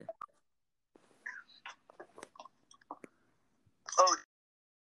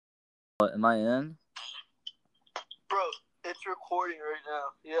What, am I in? Bro, it's recording right now.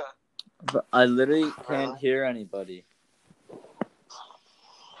 Yeah. But I literally can't hear anybody.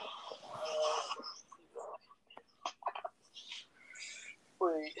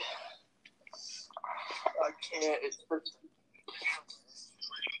 Wait. I can't.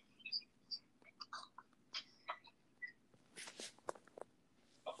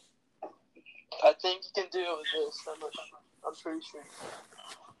 I think you can do it with this. I'm pretty sure.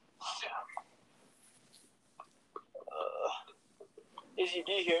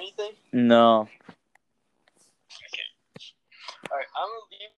 Do you hear anything? No. Alright, I'm gonna